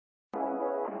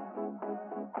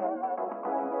Yo,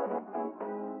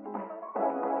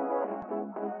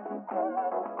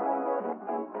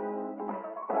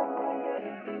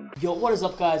 what is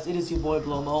up guys? It is your boy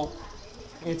Blomo,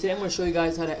 and today I'm going to show you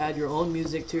guys how to add your own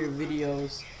music to your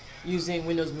videos using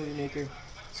Windows Movie Maker.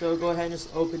 So go ahead and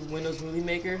just open Windows Movie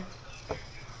Maker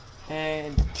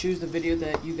and choose the video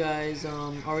that you guys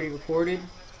already recorded.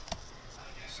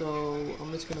 So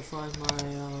I'm just going to find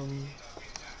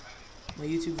my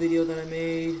YouTube video that I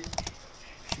made.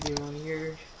 Should be around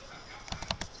here.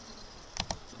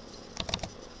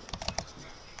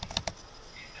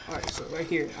 Alright, so right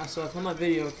here, so I found my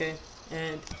video, okay,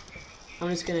 and I'm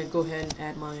just gonna go ahead and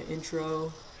add my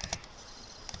intro.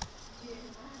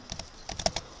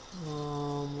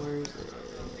 Where is it?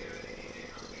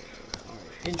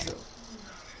 Alright, intro.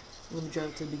 Let me drive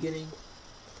it to the beginning.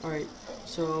 Alright,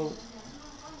 so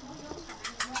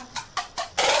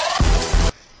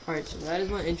that is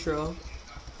my intro,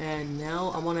 and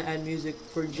now I want to add music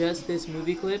for just this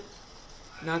movie clip.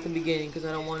 Not the beginning, because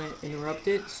I don't want to interrupt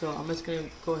it. So I'm just going to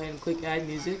go ahead and click add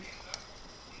music,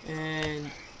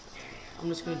 and I'm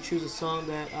just going to choose a song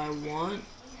that I want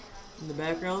in the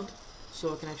background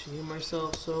so I can actually hear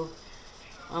myself. So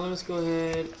I'm going to just go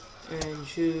ahead and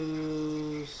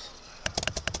choose,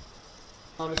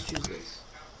 I'll just choose this.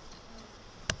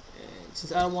 And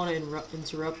since I don't want to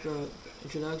interrupt the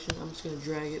introduction, I'm just going to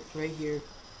drag it right here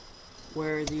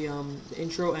where the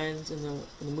intro ends and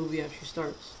the movie actually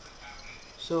starts.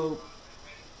 So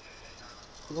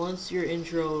once your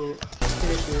intro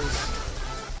finishes,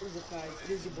 what is up guys,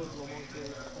 it is your boy Blomo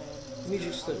here.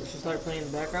 Music should start playing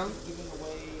in the background.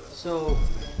 So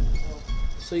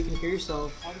you can hear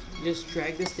yourself. You just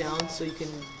drag this down so you can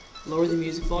lower the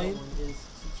music volume,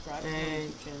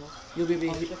 and you'll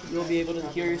be able to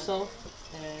hear yourself.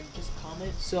 And just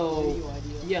comment. So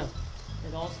yeah,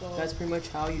 that's pretty much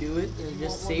how you do it. And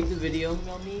just save the video,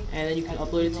 and then you can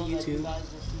upload it to YouTube.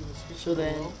 So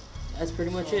then, that's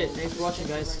pretty much it. Thanks for watching,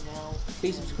 guys.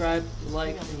 Please subscribe,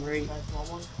 like, and rate,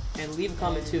 and leave a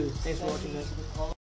comment too. Thanks for watching, guys.